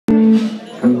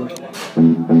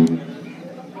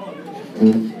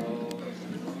Hindi,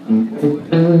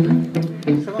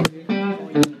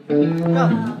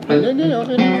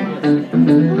 okay na.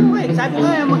 Okay, sabi ko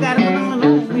nga, magkano ko ng ano,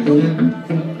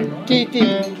 Titi.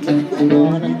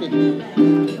 Gumawa ka ng titi.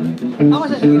 ako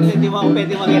sa sige, hindi mo ako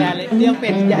pwede mag-irali. Hindi ako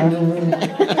pwede dyan.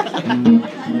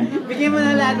 Bigyan mo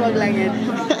na lahat, wag lang yan.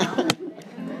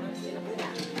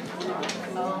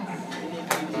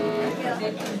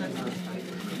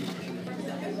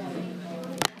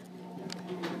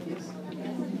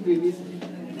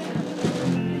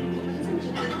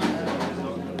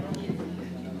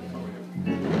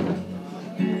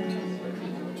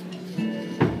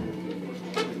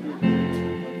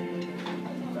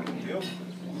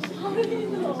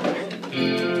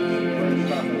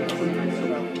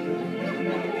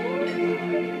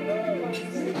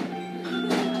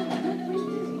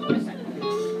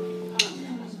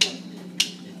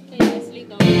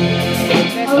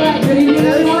 Alright, good evening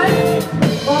everyone.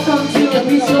 Welcome to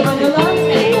BISTRO Manila.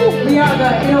 We are the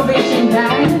Innovation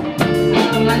Band.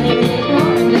 My name is April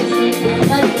and this is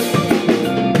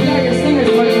we are your singers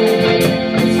for tonight.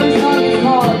 This first song is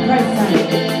called Christ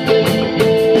Time.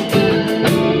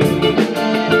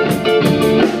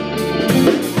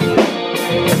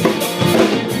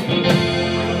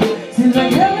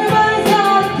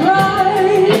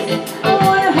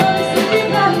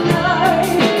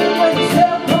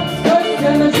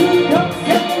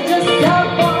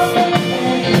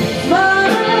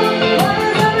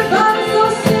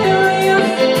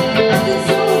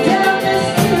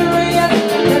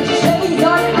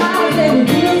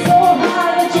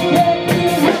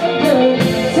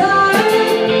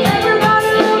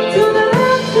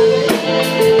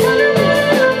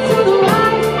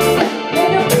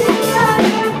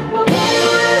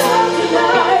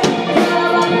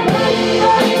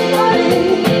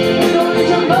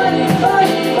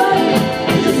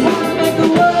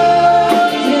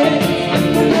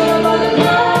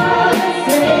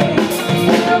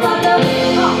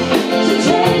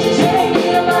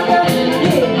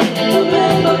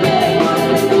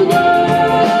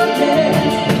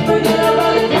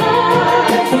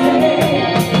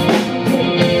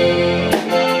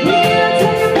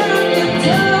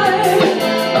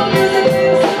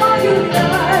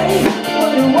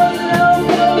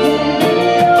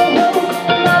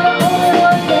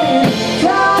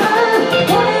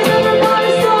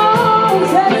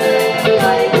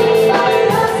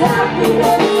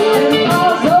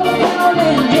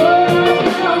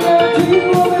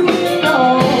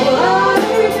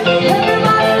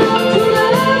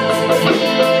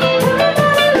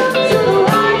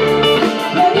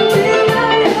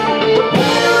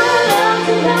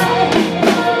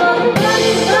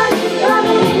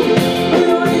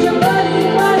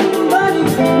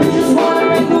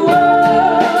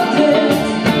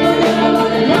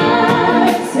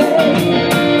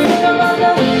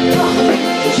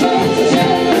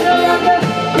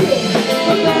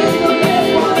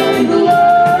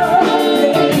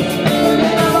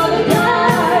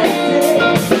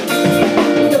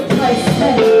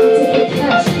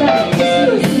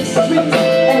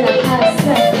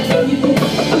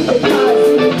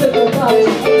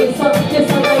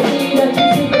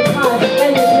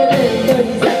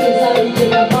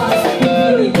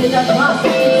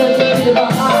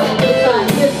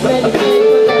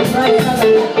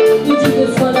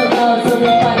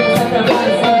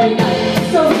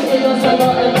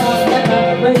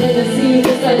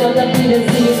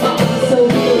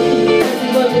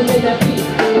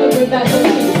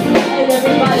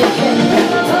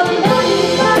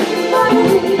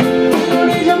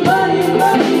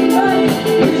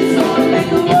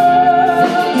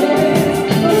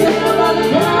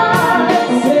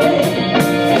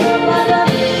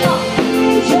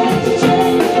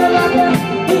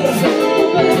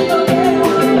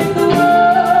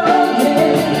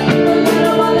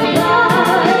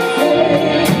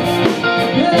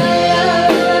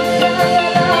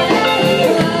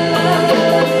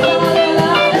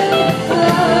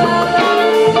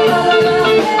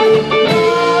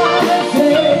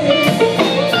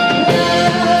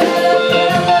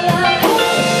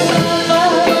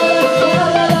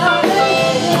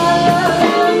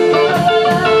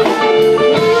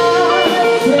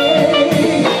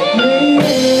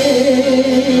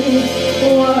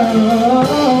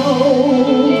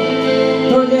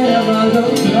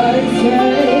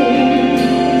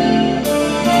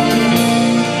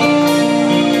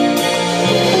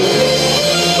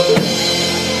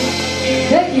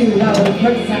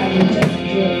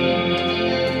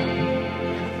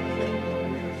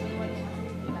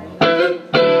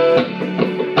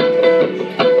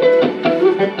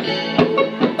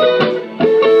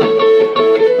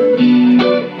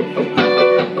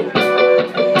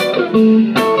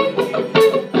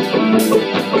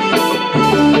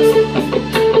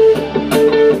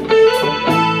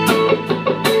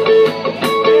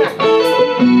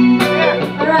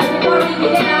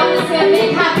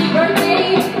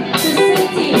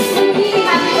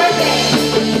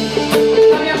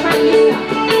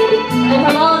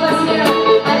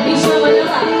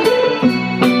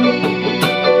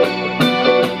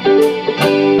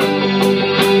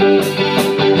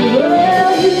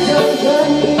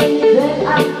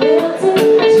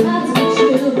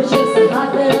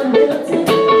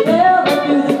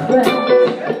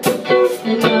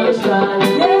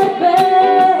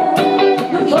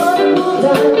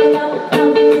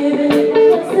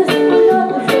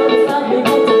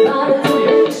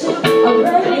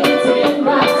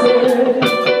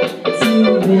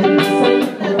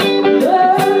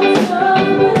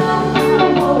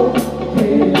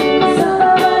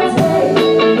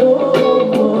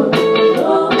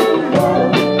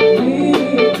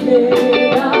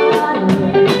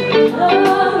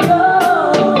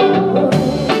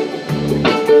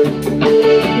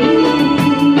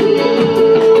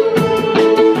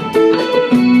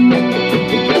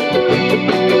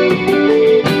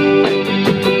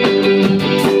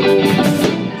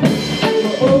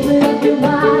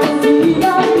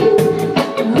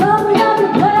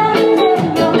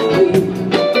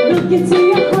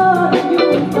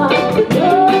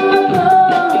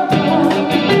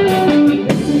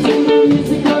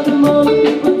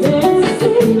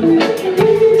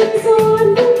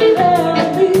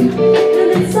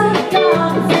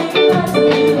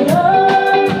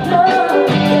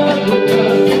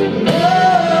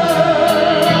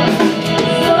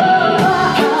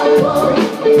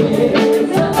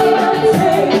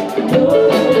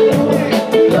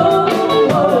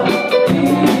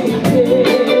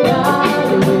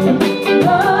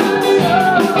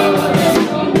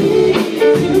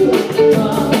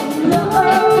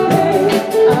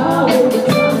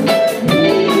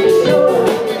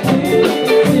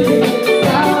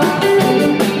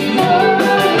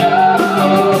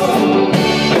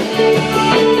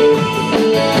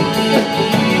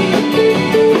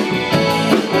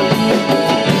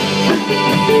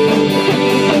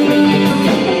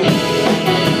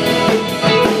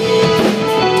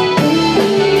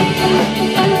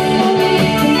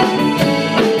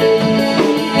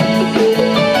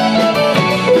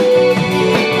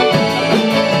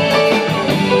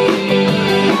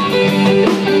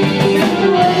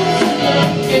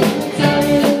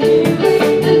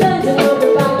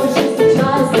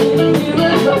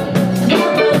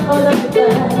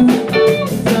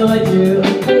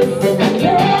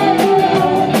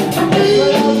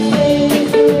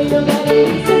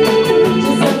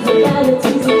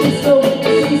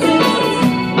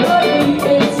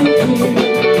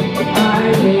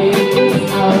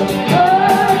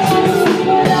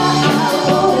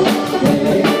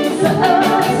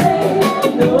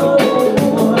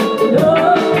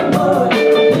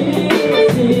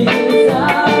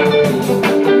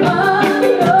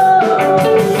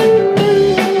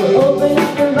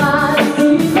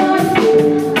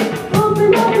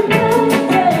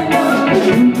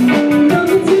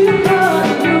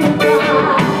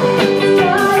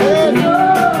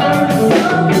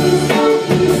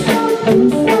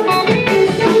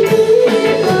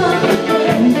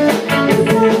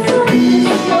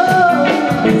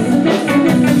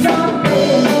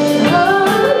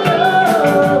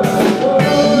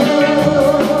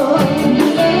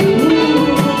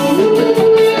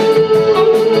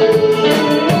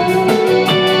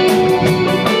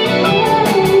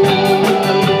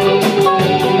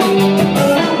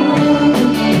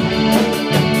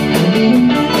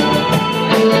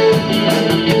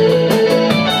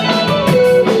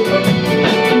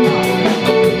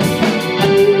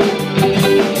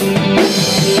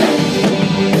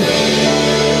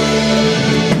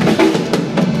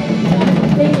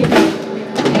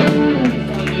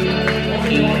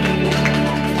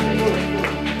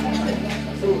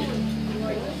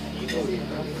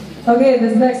 Okay,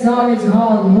 this next song is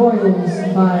called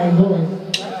Royals by Boy.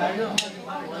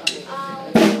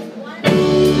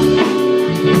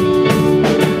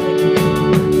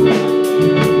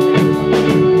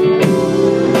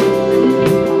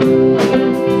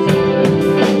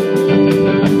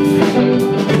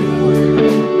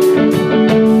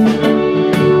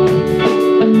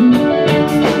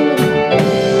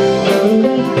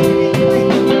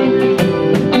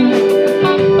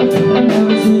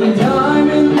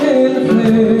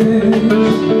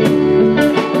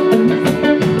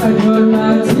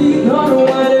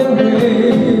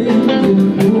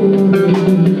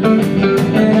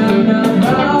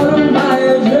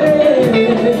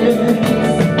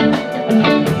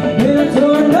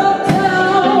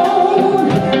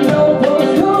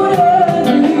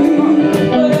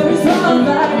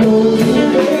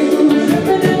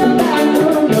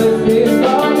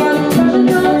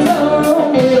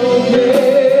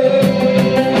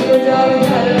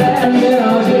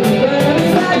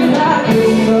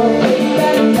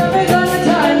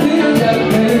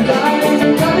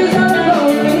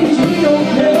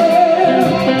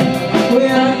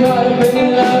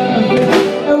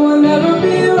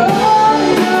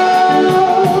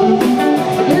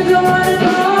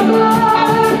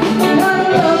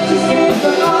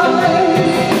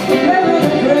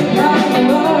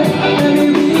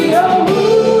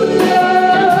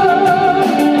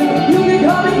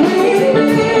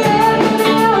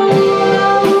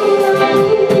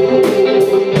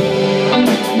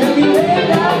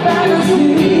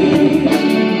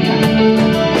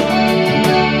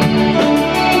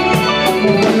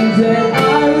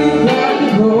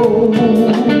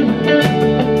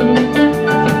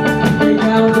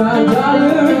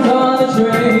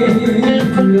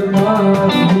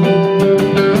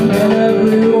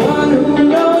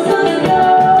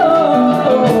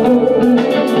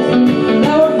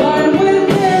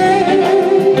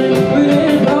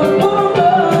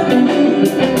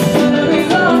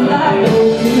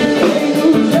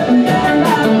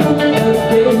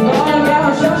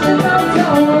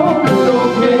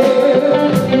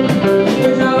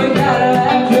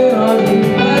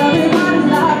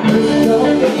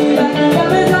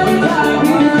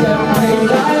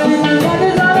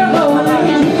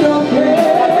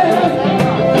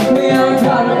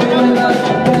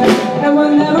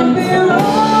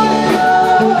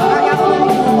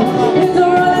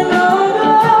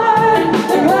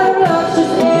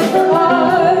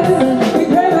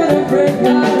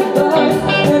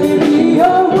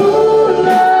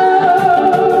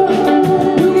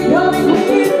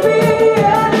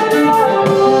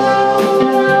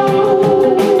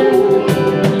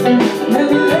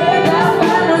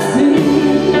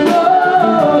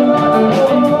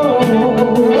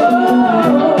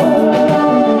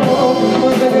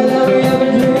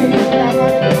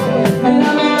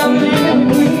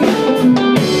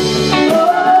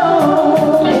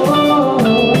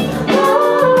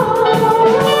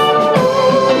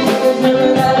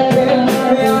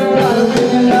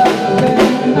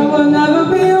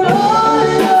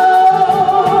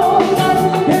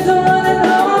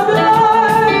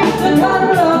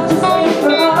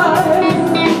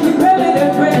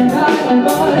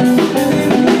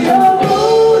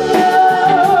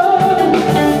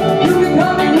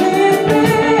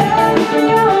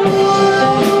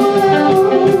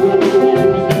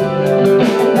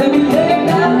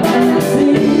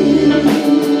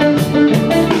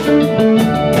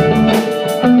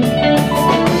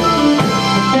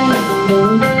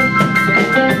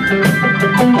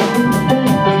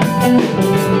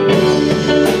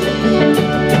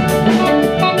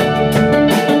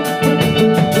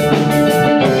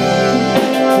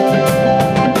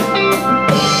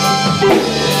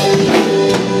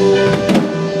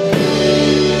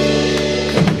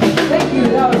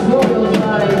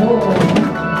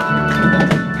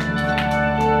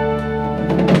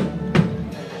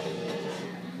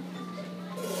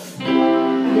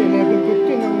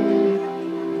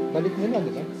 Balik nila,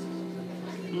 di ba?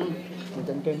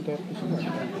 Hanggang 10:30 sila.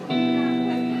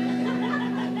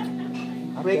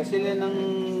 Break sila ng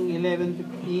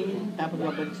 11:15, tapos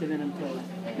babalik sila ng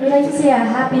 12. We'd like to say a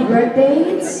happy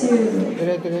birthday to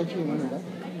Dire-diretso yung ano ba?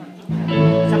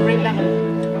 Sa break lang.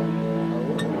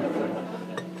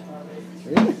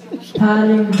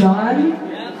 Paring John.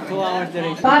 2 hours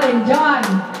duration. Paring John.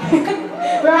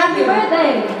 Well, happy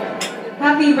birthday.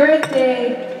 Happy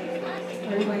birthday.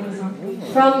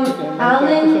 From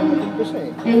Alan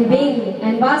and Bing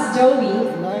and Boss Joey.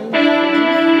 Also,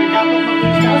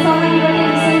 happy birthday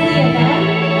to Cindy again.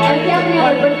 And if you have any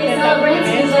other birthday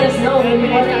celebrants, please let us know. We'll be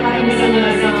more than happy to send you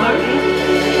a song.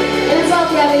 And as well,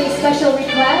 if you have any special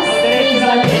requests,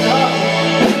 light it up.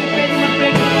 Pwede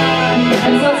mag-break na.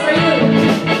 And so for